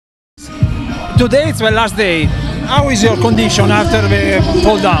Today it's the last day. How is your condition after the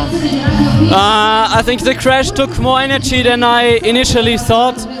fall down? I think the crash took more energy than I initially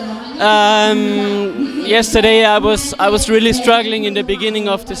thought. Yesterday I was really struggling in the beginning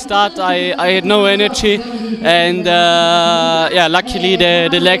of the start. I had no energy, and yeah, luckily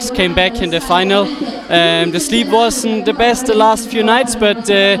the legs came back in the final. The sleep wasn't the best the last few nights,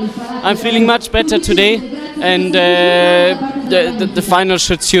 but I'm feeling much better today, and the final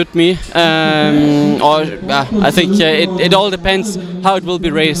should suit me. I think it all depends how it will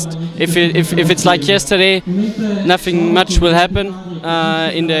be raced. If it's like yesterday, nothing much will happen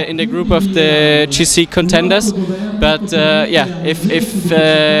in the group of the GC contenders. But yeah, if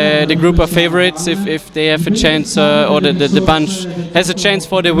the group of favorites, if they have a chance, or the bunch has a chance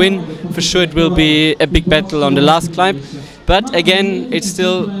for the win, for sure it will be a big battle on the last climb. But again, it's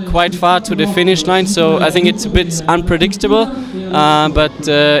still quite far to the finish line, so I think it's a bit unpredictable. But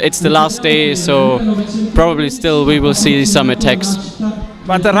it's the last day, so probably still we will see some attacks.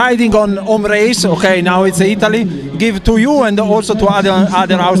 But riding on home race, okay, now it's Italy, give to you and also to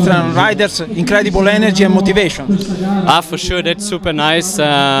other Austrian riders incredible energy and motivation. For sure, that's super nice.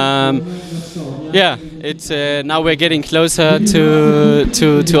 Yeah, it's now we're getting closer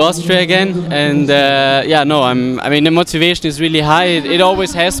to Austria again, and yeah, no, I mean the motivation is really high. It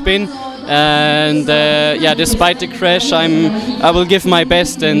always has been, and yeah, despite the crash, I will give my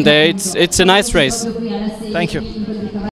best, and it's a nice race. Thank you.